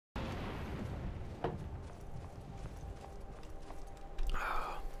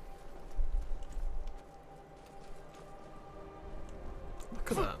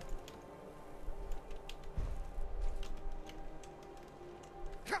Look at that.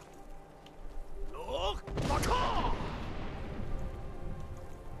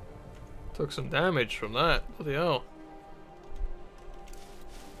 Took some damage from that. Bloody hell.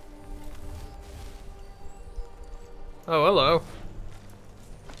 Oh, hello.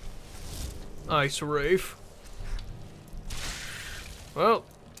 Ice Reef. Well,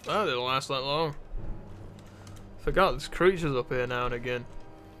 that didn't last that long. Forgot there's creatures up here now and again.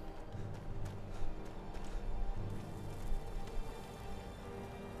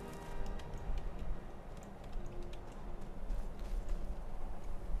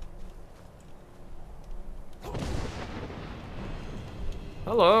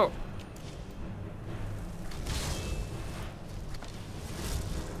 Hello.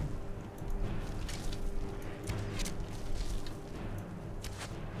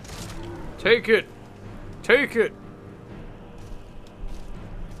 Take it. Take it.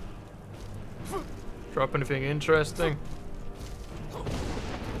 Drop anything interesting?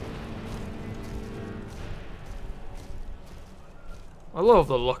 I love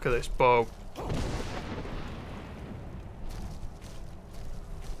the look of this bow.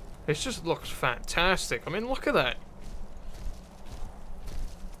 It just looks fantastic. I mean, look at that.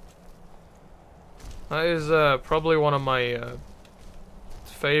 That is probably one of my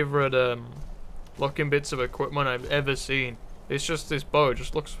favorite looking bits of equipment I've ever seen. It's just this bow. It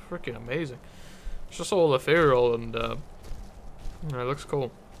just looks freaking amazing. It's just all ethereal and you know, it looks cool.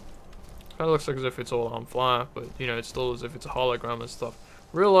 Kind of looks like as if it's all on fire, but you know, it's still as if it's a hologram and stuff.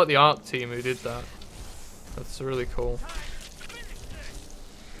 Really like the art team who did that. That's really cool.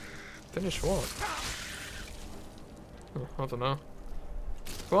 Finish what? Oh, I don't know.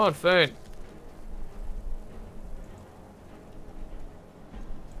 Come on, Fane.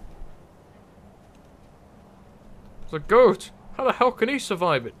 It's a goat. How the hell can he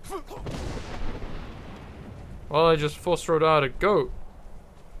survive it? Well, I just force rode out a goat.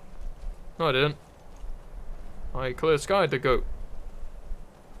 No, I didn't. I clear skied the goat.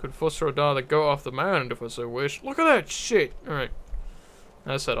 Could force rode out the goat off the mound if I so wish. Look at that shit. All right.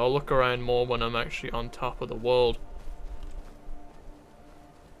 As I said, I'll look around more when I'm actually on top of the world.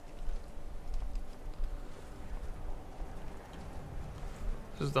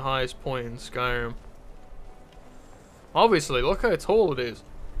 This is the highest point in Skyrim. Obviously, look how tall it is.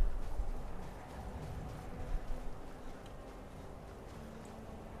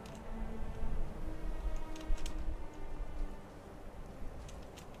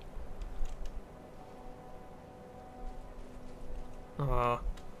 Ah,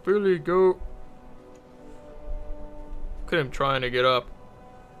 Billy goat. Look at him trying to get up.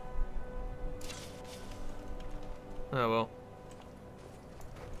 Oh well.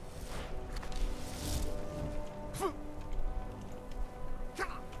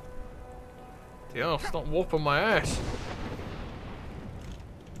 Yeah, stop whooping my ass.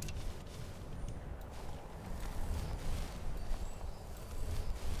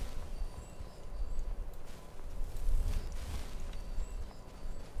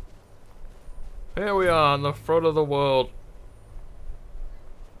 Here we are on the front of the world.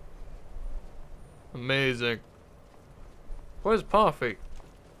 Amazing. Where's Parfy?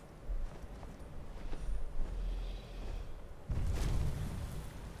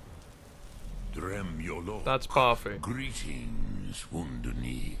 That's Parfy. Greetings,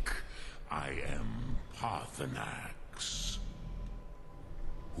 Wunderneek. I am Parthenax.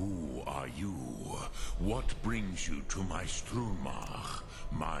 Who are you? What brings you to my Strunmach,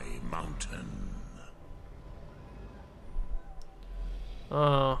 my mountain?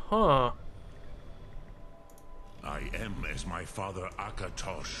 Uh-huh. I am as my father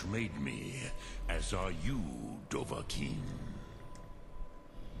Akatosh made me, as are you, Dovahkiin.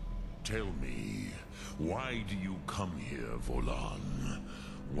 Tell me, why do you come here, Volan?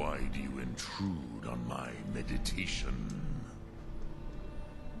 Why do you intrude on my meditation?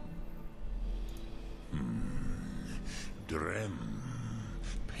 Drem.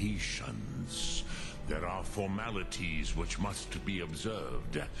 Patience. There are formalities which must be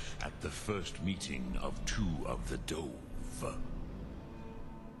observed at the first meeting of two of the Dove.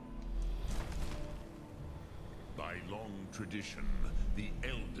 By long tradition, the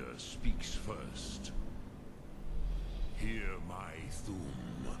Elder speaks first. Hear my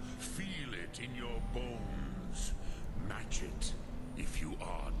Thum. Feel it in your bones. Match it if you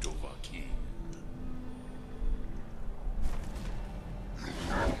are Dovahkiin.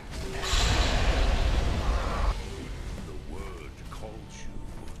 The word calls you.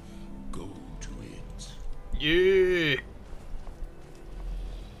 Go to it. Yeah.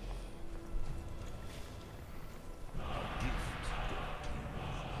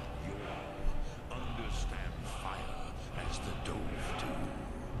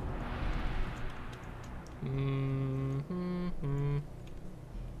 Mm-hmm.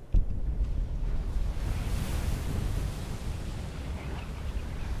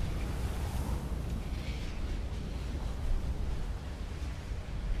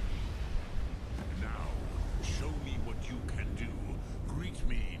 Now, show me what you can do. Greet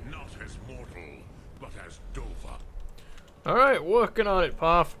me not as mortal, but as Dova. Alright, working on it,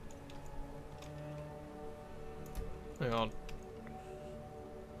 Path. Hang on.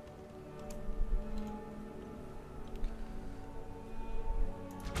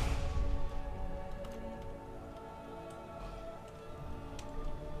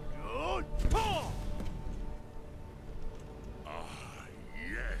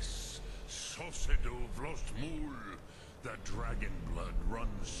 Yes, Sosedo Vlostmul. The dragon blood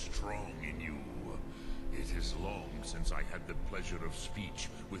runs strong in you. It is long since I had the pleasure of speech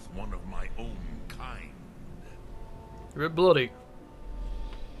with one of my own kind. You're bloody.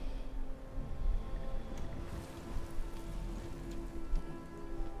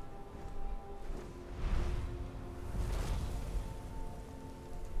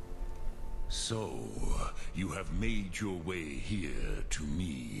 So, you have made your way here to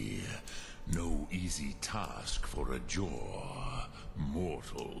me. No easy task for a jaw,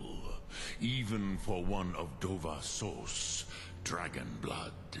 mortal. Even for one of Dovasos, dragon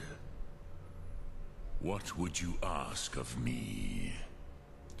blood. What would you ask of me?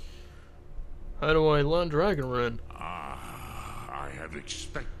 How do I learn Dragon Rune? Ah, I have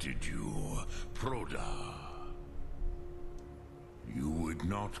expected you, Proda. You would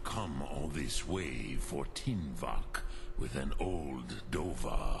not come all this way for Tinvak with an old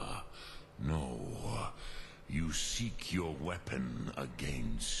Dova. No, you seek your weapon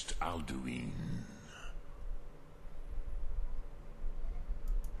against Alduin.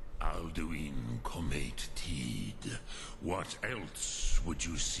 Alduin Comate Teed. What else would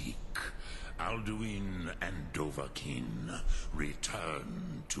you seek? Alduin and Dovahkiin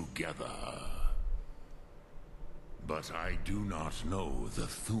return together. But I do not know the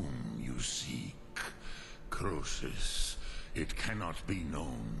Thum you seek. Croesus, it cannot be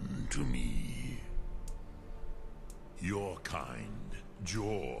known to me. Your kind,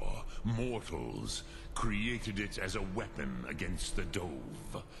 Jor, mortals, created it as a weapon against the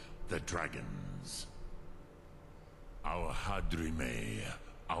Dove, the dragons. Our Hadrime,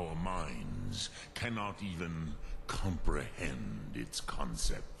 our minds, cannot even comprehend its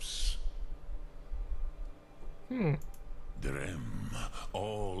concepts. Drem,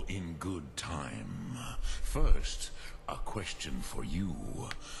 all in good time. First, a question for you.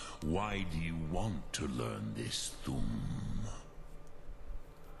 Why do you want to learn this Thum?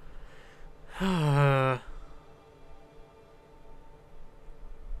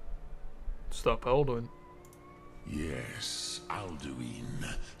 Stop Alduin. Yes,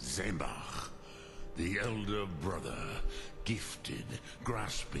 Alduin, Zembach, the elder brother, gifted,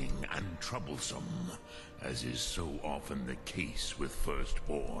 grasping, and troublesome, as is so often the case with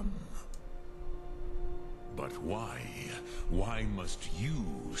Firstborn. But why? Why must you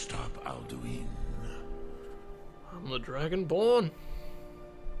stop Alduin? I'm the Dragonborn.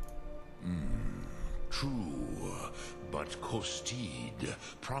 True, but Kostid,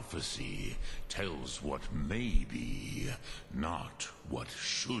 prophecy, tells what may be, not what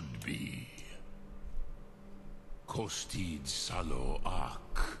should be. Kostid Salo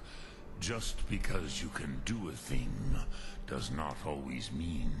Ak. Just because you can do a thing does not always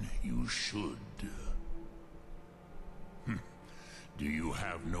mean you should. Do you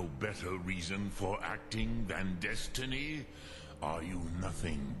have no better reason for acting than destiny? Are you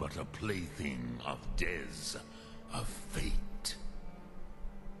nothing but a plaything of Dez, of fate?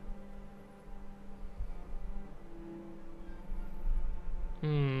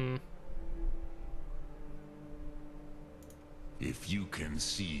 If you can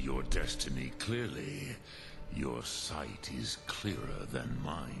see your destiny clearly, your sight is clearer than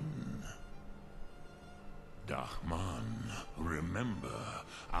mine. Dahman, remember,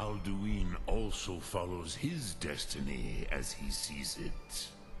 Alduin also follows his destiny as he sees it.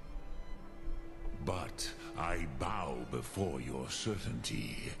 But I bow before your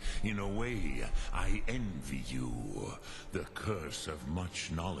certainty. In a way, I envy you. The curse of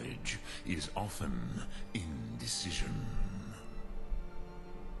much knowledge is often indecision.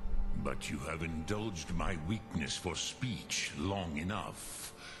 But you have indulged my weakness for speech long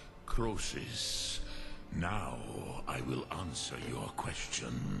enough. Croesus, now I will answer your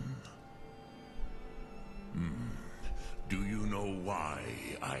question. Do you know why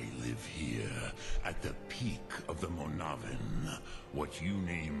I live here, at the peak of the Monavin, what you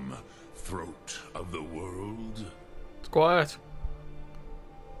name Throat of the World? It's quiet.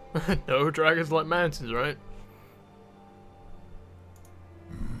 No dragons like mountains, right?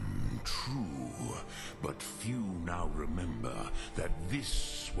 True, but few now remember that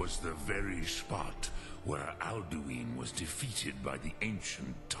this was the very spot where Alduin was defeated by the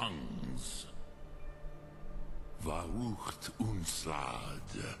ancient tongues. Varucht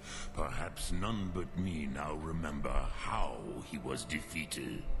Unslad. Perhaps none but me now remember how he was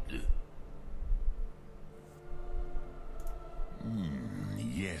defeated.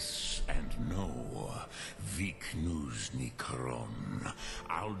 Yes and no. Viknuzny Kron.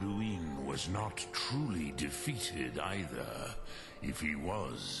 Alduin was not truly defeated either. If he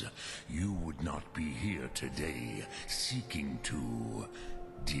was, you would not be here today seeking to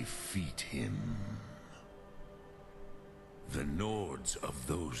defeat him. The Nords of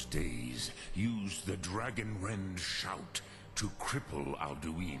those days used the Dragonrend shout to cripple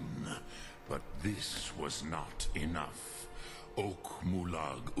Alduin, but this was not enough. Ok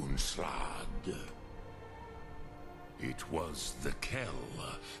Mulag Unslad. It was the Kell,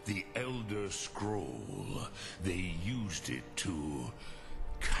 the Elder Scroll. They used it to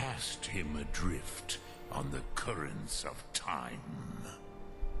cast him adrift on the currents of time.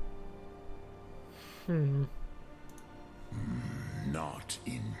 Not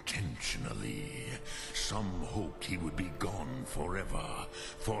intentionally. Some hoped he would be gone forever,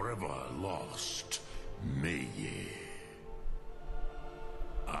 forever lost. Meye.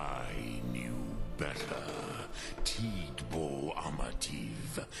 I knew better. Tidbo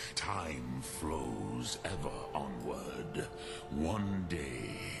Amativ. Time flows ever onward. One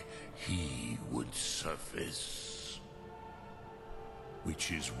day, he would surface.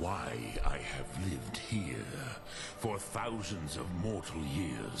 Which is why I have lived here. For thousands of mortal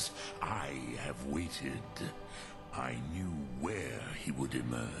years, I have waited. I knew where he would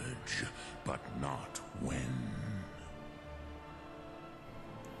emerge, but not when.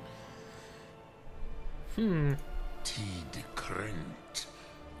 Tid Krent.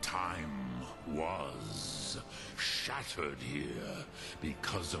 Time was shattered here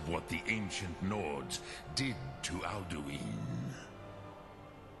because of what the ancient Nords did to Alduin.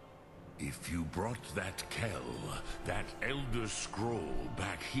 If you brought that Kell, that Elder Scroll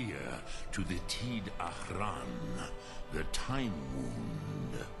back here to the Tid Ahran, the Time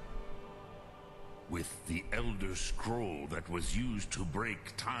Wound, with the Elder Scroll that was used to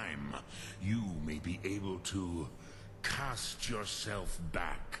break time, you may be able to cast yourself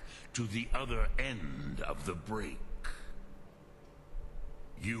back to the other end of the break.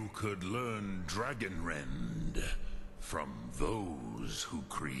 You could learn Dragonrend from those who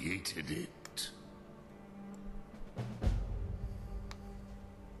created it.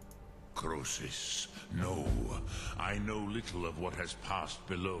 Crosis, no. I know little of what has passed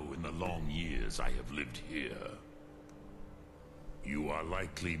below in the long years I have lived here. You are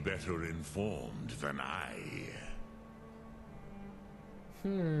likely better informed than I.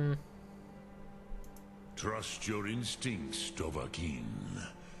 Trust your instincts, Dovahkiin.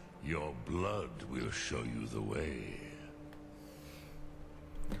 Your blood will show you the way.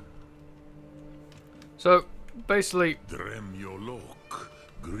 So, basically... Drem Yolok,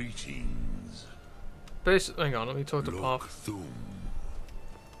 greetings. Hang on, let me talk to Park. Thum.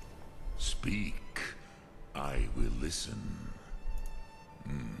 Speak. I will listen.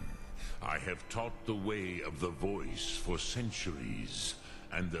 I have taught the way of the voice for centuries,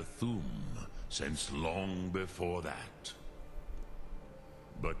 and the Thum since long before that.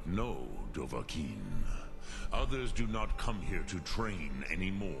 But no, Dovahkiin. Others do not come here to train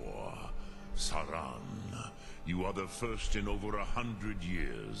anymore. Saran, you are the first in over 100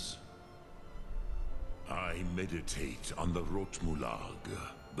 years. I meditate on the Rotmulag,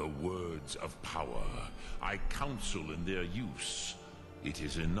 the words of power. I counsel in their use. It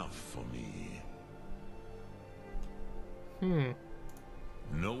is enough for me.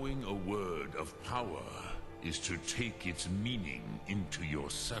 Knowing a word of power is to take its meaning into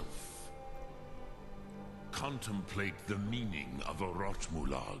yourself. Contemplate the meaning of a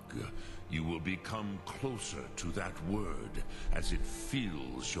Rotmulag. You will become closer to that word as it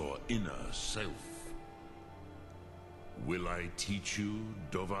fills your inner self. Will I teach you,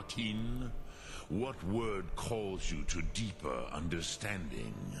 Dovahkiin? What word calls you to deeper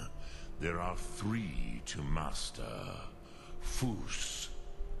understanding? There are 3 to master. Fus,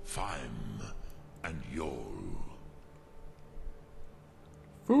 Faim, and Yol.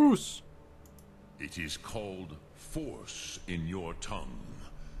 Foos! It is called force in your tongue.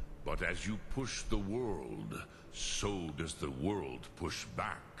 But as you push the world, so does the world push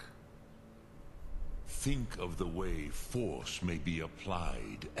back. Think of the way force may be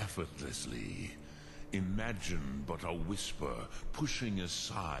applied effortlessly. Imagine but a whisper pushing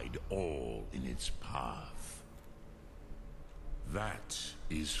aside all in its path. That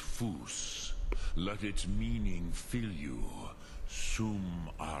is Fus. Let its meaning fill you. Sum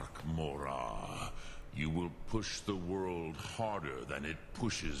Arc Mora. You will push the world harder than it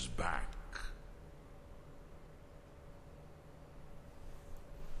pushes back.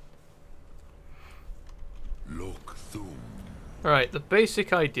 Lok Thum. Alright, the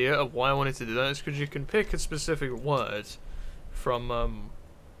basic idea of why I wanted to do that is because you can pick a specific word from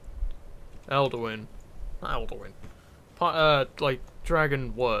Elderwin. Not Elderwin. Like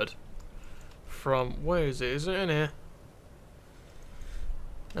dragon word. From where is it? Is it in here?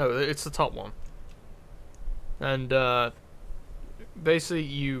 No, it's the top one. And basically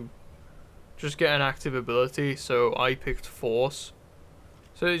you just get an active ability, so I picked Force.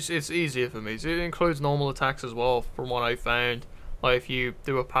 So it's easier for me. So it includes normal attacks as well, from what I found. Like if you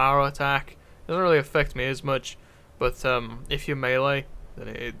do a power attack, it doesn't really affect me as much. But if you're melee, then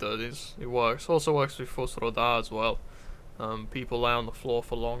it does. It works. Also works with Force Rodar as well. People lay on the floor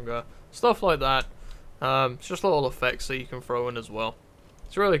for longer. Stuff like that. It's just little effects that you can throw in as well.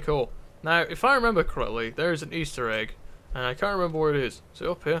 It's really cool. Now, if I remember correctly, there is an Easter egg, and I can't remember where it is. Is it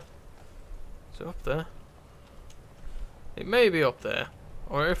up here? Is it up there? It may be up there.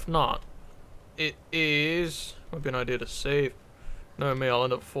 Or if not, it is... Might be an idea to save. Knowing me, I'll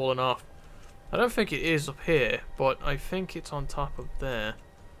end up falling off. I don't think it is up here, but I think it's on top of there.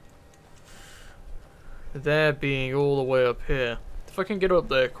 There being all the way up here. If I can get up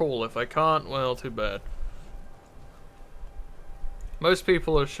there, cool. If I can't, well, too bad. Most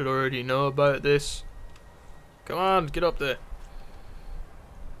people should already know about this. Come on, get up there.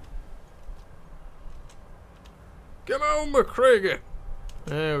 Come on, McCraigie.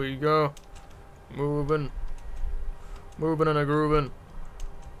 There we go. Moving. Moving and a grooving.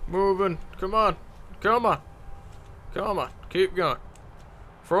 Moving. Come on. Come on. Come on. Keep going.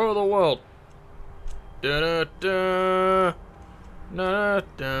 For the world. Da-da-da.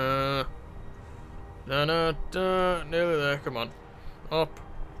 Da-da-da. Da-da-da. Nearly there. Come on. Up.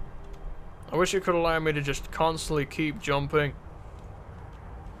 I wish it could allow me to just constantly keep jumping.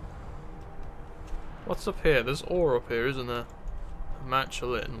 What's up here? There's ore up here, isn't there?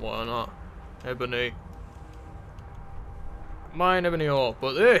 Matchalit and whatnot. Ebony. Mine ebony ore,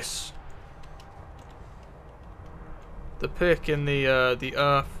 but this! The pick in the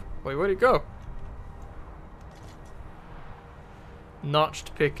earth. Wait, where'd it go?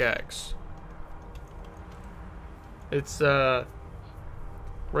 Notched pickaxe. It's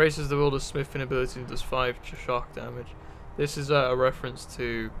raises the wielder's smithing ability and does 5 shock damage. This is a reference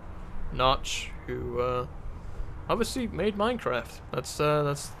to Notch, who obviously made Minecraft. That's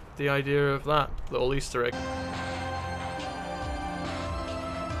the idea of that little Easter egg.